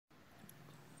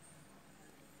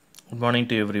Good morning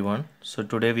to everyone. So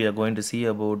today we are going to see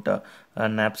about a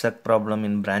knapsack problem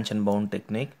in branch and bound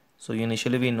technique. So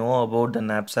initially we know about the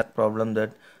knapsack problem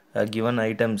that given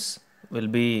items will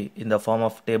be in the form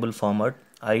of table format,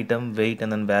 item, weight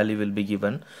and then value will be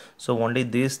given. So only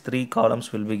these three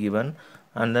columns will be given,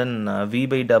 and then V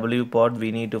by W part we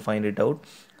need to find it out.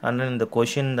 And then in the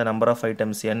question the number of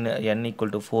items n equal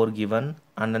to 4 given,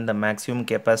 and then the maximum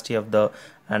capacity of the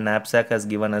knapsack has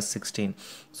given as 16.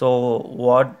 So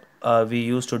what we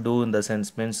used to do in the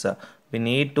sense means we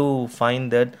need to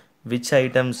find that which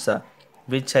items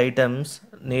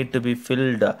need to be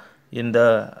filled in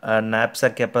the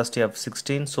knapsack capacity of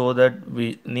 16, so that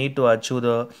we need to achieve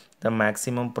the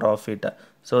maximum profit.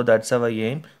 So that's our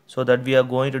aim, so that we are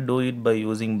going to do it by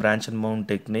using branch and mount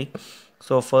technique.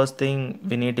 So first thing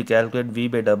we need to calculate V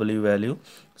by W value.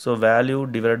 So value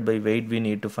divided by weight we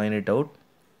need to find it out.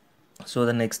 So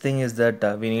the next thing is that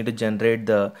we need to generate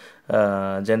the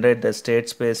state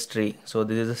space tree. So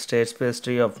this is the state space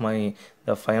tree of my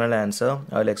the final answer.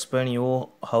 I'll explain you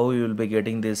how you will be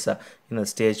getting this in a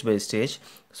stage by stage.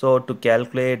 So to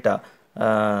calculate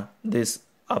this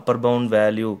upper bound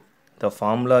value, the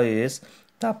formula is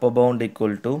the upper bound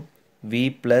equal to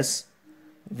v plus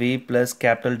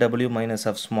capital W minus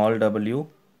of small w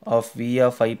of v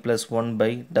of I plus 1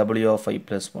 by w of I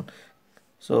plus 1.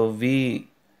 So V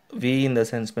in the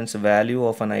sense means value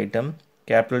of an item.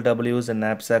 Capital W is a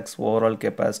knapsack's overall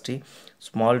capacity.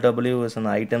 Small w is an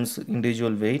item's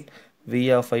individual weight.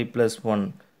 V of I plus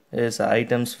 1 is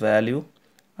item's value.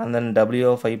 And then W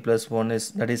of I plus 1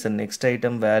 is that is the next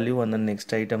item value and the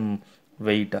next item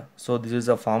weight. So this is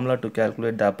a formula to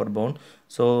calculate the upper bound.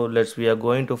 So we are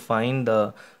going to find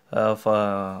the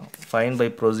find by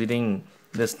proceeding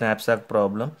this knapsack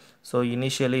problem. So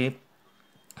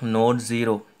node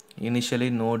 0,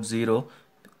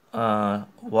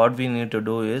 what we need to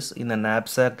do is in the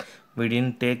knapsack we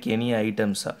didn't take any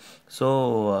items,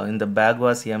 so in the bag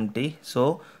was empty,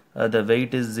 so the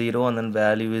weight is 0 and then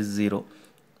value is 0.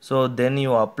 So then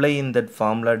you apply in that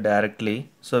formula directly.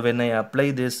 So when I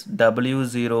apply this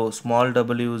w0, small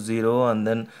w0 and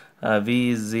then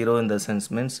v is 0 in the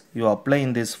sense means you apply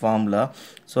in this formula.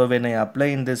 So when I apply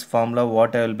in this formula,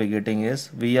 what I will be getting is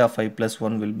v of I plus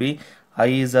 1 will be I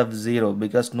is of 0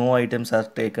 because no items are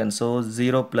taken. So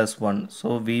 0 plus 1.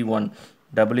 So v1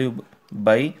 w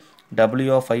by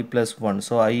w of I plus 1.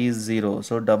 So I is 0.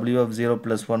 So w of 0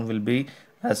 plus 1 will be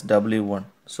as w1.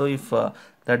 So if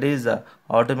that is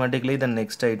automatically the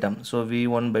next item, so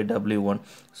v1 by w1.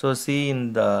 So see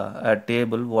in the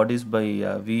table what is by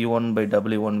v1 by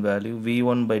w1 value.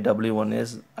 V1 by w1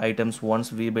 is items once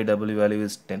v by w value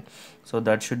is 10, so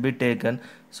that should be taken.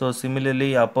 So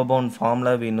similarly upper bound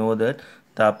formula, we know that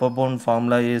the upper bound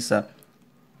formula is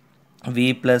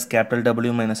v plus capital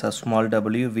W minus a small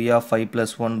w, v of I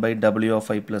plus 1 by w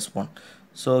of I plus 1.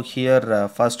 So here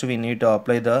first we need to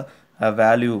apply the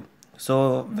value.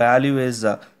 So value is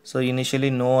so initially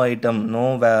no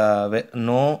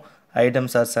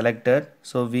items are selected,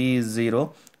 so v is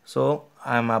 0. So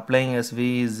I am applying as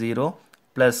v is 0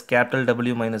 plus capital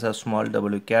W minus a small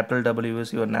w. Capital W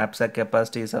is your knapsack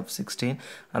capacity is of 16,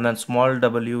 and then small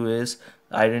w is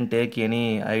I didn't take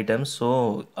any items,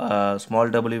 so small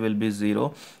w will be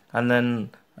 0. And then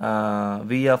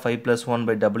v of I plus 1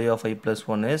 by w of I plus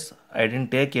 1 is I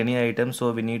didn't take any item,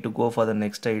 so we need to go for the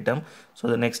next item. So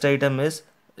the next item is,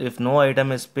 if no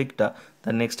item is picked, the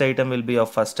next item will be of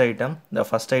first item. The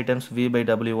first item's v by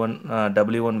w1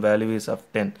 w1 value is of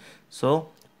 10. So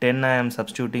 10 I am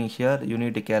substituting here. You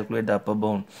need to calculate the upper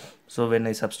bound. So when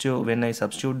I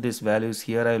substitute these values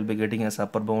here, I will be getting as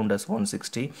upper bound as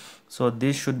 160. So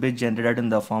this should be generated in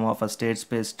the form of a state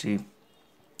space tree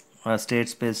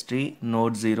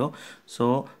node 0.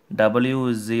 So w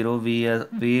is 0, v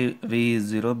is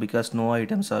 0 because no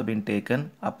items have been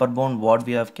taken. Upper bound what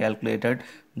we have calculated,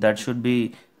 that should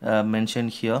be mentioned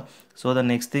here. So the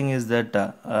next thing is that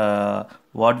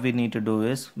what we need to do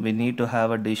is we need to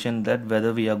have a decision that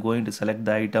whether we are going to select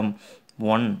the item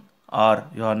 1 or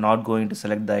you are not going to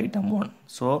select the item 1.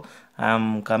 So I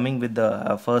am coming with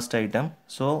the first item.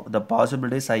 So the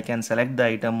possibilities, I can select the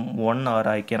item 1 or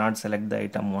I cannot select the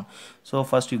item 1. So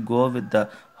first you go with the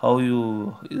how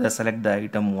you select the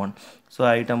item 1. So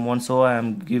item 1, so I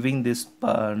am giving this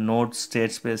node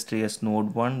state space tree as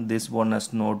node 1, this one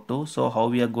as node 2. So how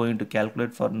we are going to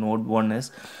calculate for node 1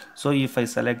 is, so if I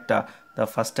select the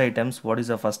first items, what is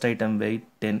the first item weight?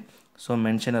 10. So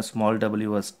mention a small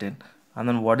w as 10. And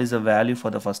then what is the value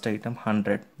for the first item?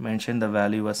 100. Mention the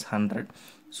value as 100.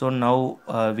 So now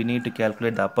we need to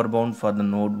calculate the upper bound for the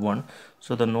node 1.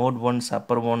 So the node 1's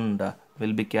upper bound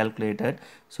will be calculated.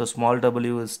 So small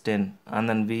w is 10 and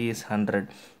then v is 100.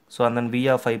 So and then v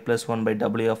of I plus 1 by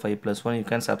w of I plus 1, you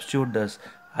can substitute this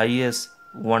I as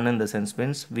 1 in the sense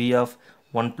means v of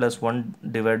 1 plus 1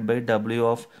 divided by w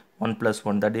of 1 plus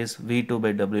 1, that is v2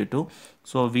 by w2.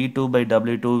 So v2 by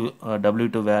w2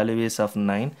 w2 value is of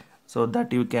 9, so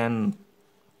that you can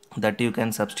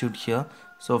substitute here.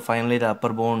 So finally the upper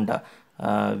bound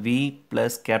v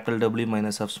plus capital W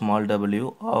minus of small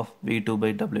w of v2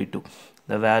 by w2,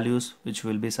 the values which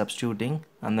will be substituting,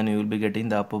 and then you will be getting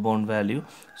the upper bound value.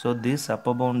 So this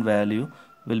upper bound value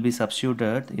will be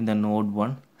substituted in the node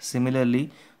 1.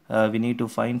 Similarly, we need to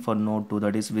find for node 2,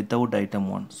 that is without item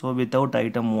 1. So without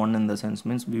item 1 in the sense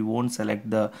means we won't select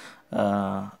the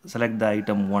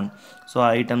item 1. So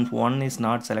item 1 is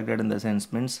not selected in the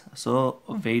sense means, so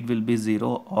weight will be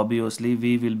 0, obviously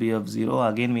v will be of 0.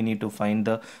 Again we need to find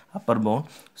the upper bound.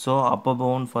 So upper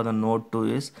bound for the node 2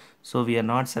 is, so we are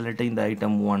not selecting the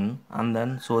item 1, and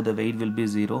then so the weight will be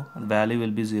 0, value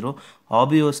will be 0.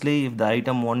 Obviously if the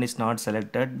item 1 is not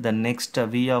selected, the next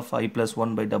v of I plus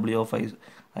 1 by w of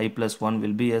I plus 1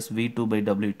 will be as v2 by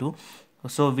w2.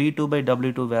 So v2 by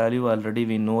w2 value already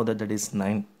we know that is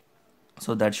 9,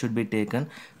 so that should be taken.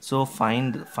 So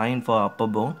find for upper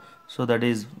bound, so that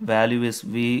is value is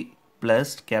v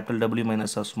plus capital W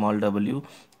minus of small w,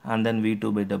 and then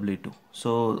v2 by w2,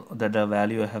 so that the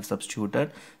value I have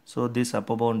substituted. So this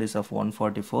upper bound is of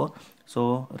 144,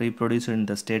 so reproduce in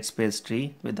the state space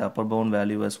tree with the upper bound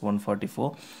value as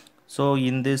 144. So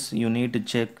in this you need to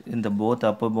check in the both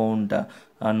upper bound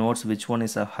nodes which one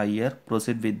is a higher,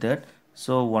 proceed with that.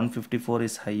 So 154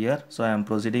 is higher, so I am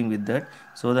proceeding with that.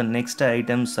 So the next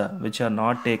items which are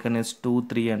not taken is 2,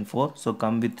 3 and 4, so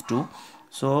come with 2.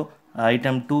 So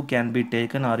item 2 can be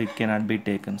taken or it cannot be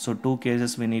taken. So two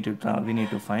cases we need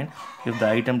to find. If the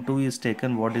item 2 is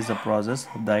taken, what is the process?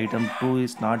 If the item 2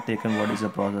 is not taken, what is the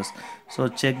process? So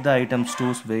check the items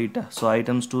 2's weight. So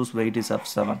items 2's weight is of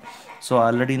 7. So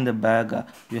already in the bag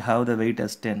you have the weight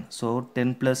as 10. So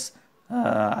 10 plus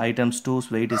items 2's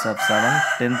weight is of 7.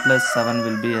 10 plus 7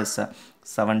 will be as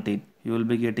 17. You will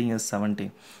be getting as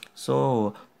 17.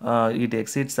 So it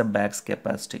exceeds the bag's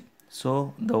capacity.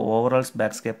 So the overall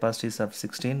bag's capacity is of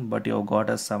 16, but you have got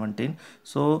as 17.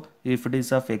 So if it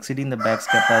is of exceeding the bag's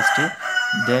capacity,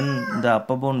 then the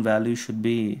upper bound value should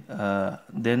be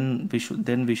then we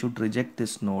should reject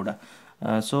this node.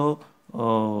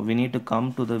 We need to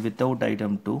come to the without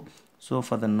item 2. So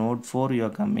for the node 4 you are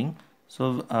coming.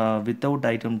 So without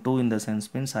item 2 in the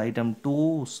sense means item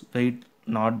 2's weight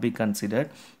not be considered.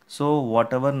 So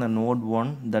whatever in the node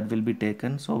 1 that will be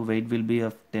taken, so weight will be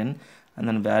of 10 and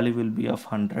then value will be of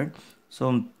 100.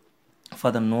 So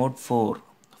for the node 4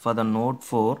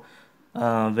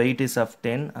 weight is of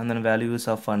 10 and then value is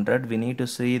of 100. We need to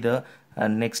see the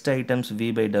next items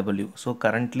v by w. So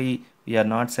currently we are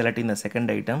not selecting the second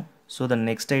item, so the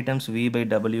next items v by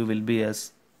w will be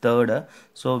as third.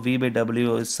 So v by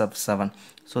w is of 7,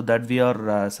 so that we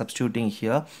are substituting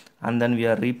here, and then we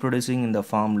are reproducing in the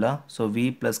formula. So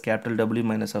v plus capital W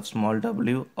minus of small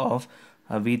w of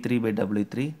v3 by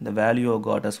w3, the value of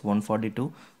got as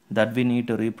 142, that we need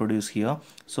to reproduce here.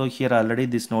 So here already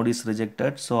this node is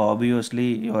rejected, so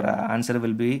obviously your answer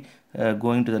will be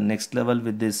going to the next level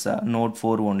with this node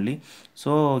 4 only.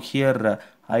 So here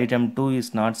item 2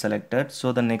 is not selected,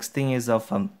 so the next thing is of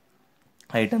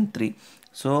item 3.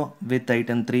 So with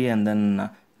item 3 and then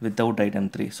without item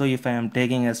 3. So if I am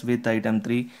taking as with item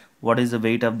 3, what is the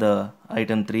weight of the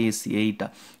item 3 is 8.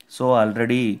 So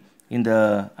already in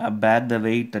the bag the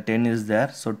weight 10 is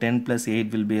there, so 10 plus 8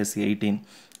 will be as 18,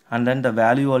 and then the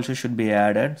value also should be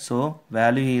added. So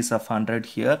value is of 100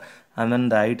 here, and then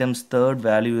the item's third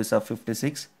value is of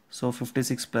 56. So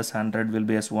 56 plus 100 will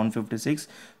be as 156.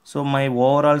 So my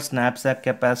overall knapsack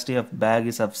capacity of bag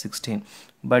is of 16,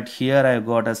 but here I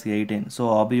got as 18. So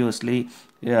obviously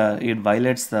it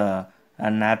violates the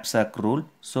knapsack rule,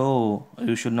 so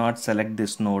you should not select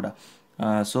this node.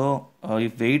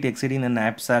 If weight exceeding the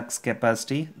knapsack's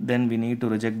capacity, then we need to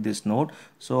reject this node.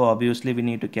 So obviously we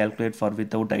need to calculate for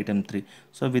without item 3.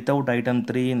 So without item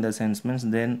 3 in the sense means,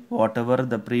 then whatever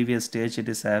the previous stage it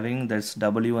is having, that's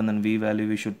w and then v value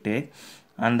we should take,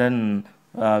 and then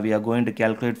we are going to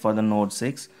calculate for the node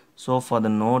 6. So for the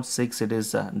node 6 it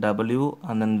is w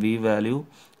and then v value,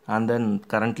 and then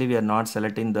currently we are not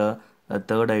selecting the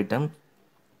third item.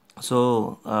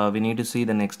 So we need to see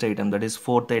the next item, that is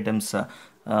fourth items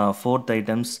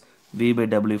v by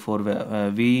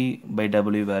w4 v by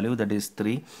w value, that is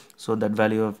 3. So that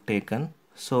value I've taken,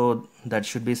 so that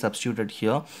should be substituted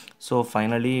here. So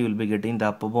finally you will be getting the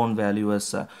upper bound value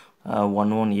as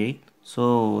 118.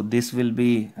 So this will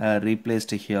be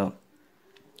replaced here.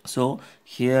 So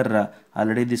here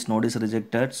already this node is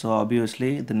rejected, so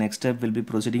obviously the next step will be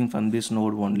proceeding from this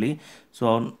node only.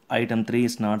 So item 3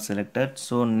 is not selected,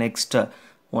 so next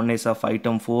one is of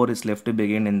item 4 is left to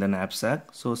begin in the knapsack.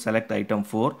 So select item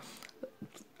 4.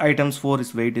 Items 4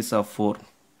 is weight is of 4.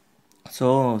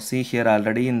 So see here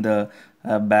already in the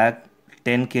back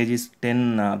 10 kgs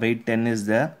 10 weight 10 is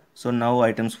there. So now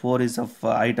items 4 is of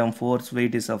item 4's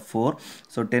weight is of 4.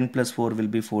 So 10 plus 4 will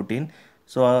be 14.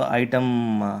 So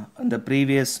item the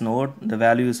previous node the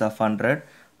value is of 100.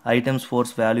 Items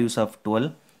 4's value is of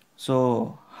 12.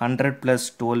 So 100 plus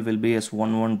 12 will be as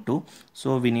 112.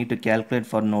 So we need to calculate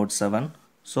for node 7.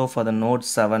 So for the node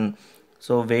 7,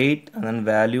 so weight and then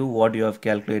value what you have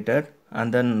calculated,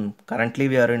 and then currently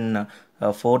we are in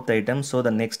fourth item. So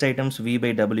the next items V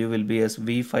by W will be as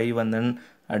V5 and then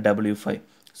W5.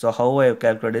 So how I have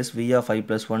calculated is V of I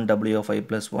plus 1, W of I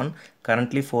plus 1.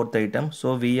 Currently fourth item.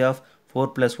 So V of 4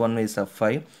 plus 1 is of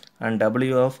 5 and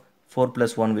W of 4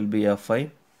 plus 1 will be of 5.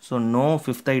 So no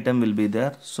fifth item will be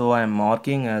there. So I am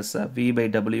marking as V by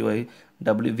WI,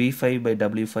 V5 by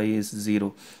W5 is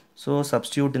 0. So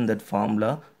substitute in that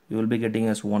formula, you will be getting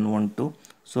as 112.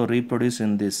 So reproduce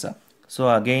in this.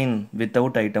 So again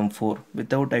without item 4.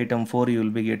 Without item 4 you will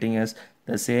be getting as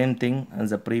the same thing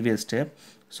as the previous step.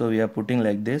 So we are putting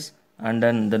like this, and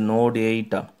then the node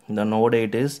 8. The node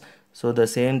 8 is, so the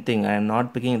same thing, I am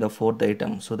not picking the fourth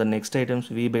item. So the next items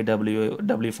V by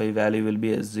W5 value will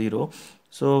be as 0.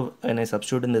 So when I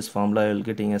substitute in this formula I will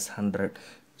getting as 100.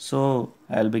 So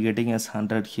I will be getting as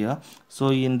 100 here. So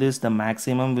in this the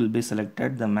maximum will be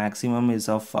selected. The maximum is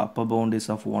of upper bound is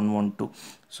of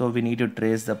 112. So we need to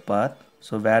trace the path.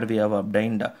 So where we have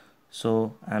obtained.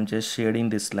 So I'm just shading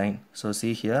this line. So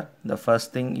see here the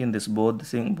first thing in this both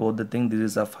the thing this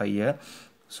is of higher.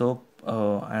 So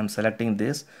I am selecting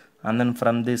this, and then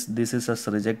from this is as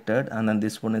rejected, and then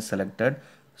this one is selected.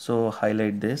 So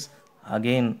highlight this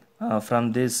again.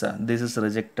 From this is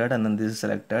rejected, and then this is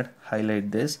selected.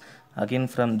 Highlight this again.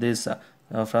 From this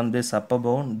upper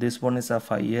bound, this one is of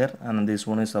higher and this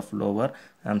one is of lower.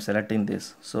 I am selecting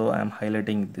this, so I am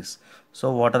highlighting this. So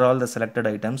what are all the selected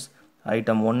items?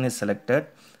 Item 1 is selected,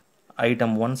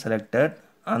 item 1 selected,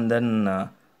 and then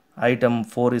item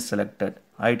 4 is selected,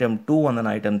 item 2 and then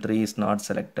item 3 is not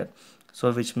selected.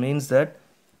 So which means that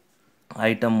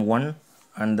item 1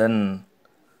 and then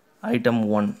item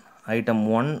 1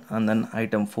 and then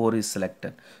item 4 is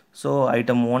selected. So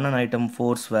item 1 and item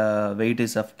 4's weight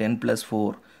is of 10 plus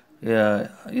 4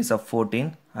 is of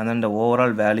 14, and then the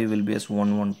overall value will be as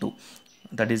 112.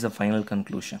 That is the final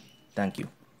conclusion. Thank you.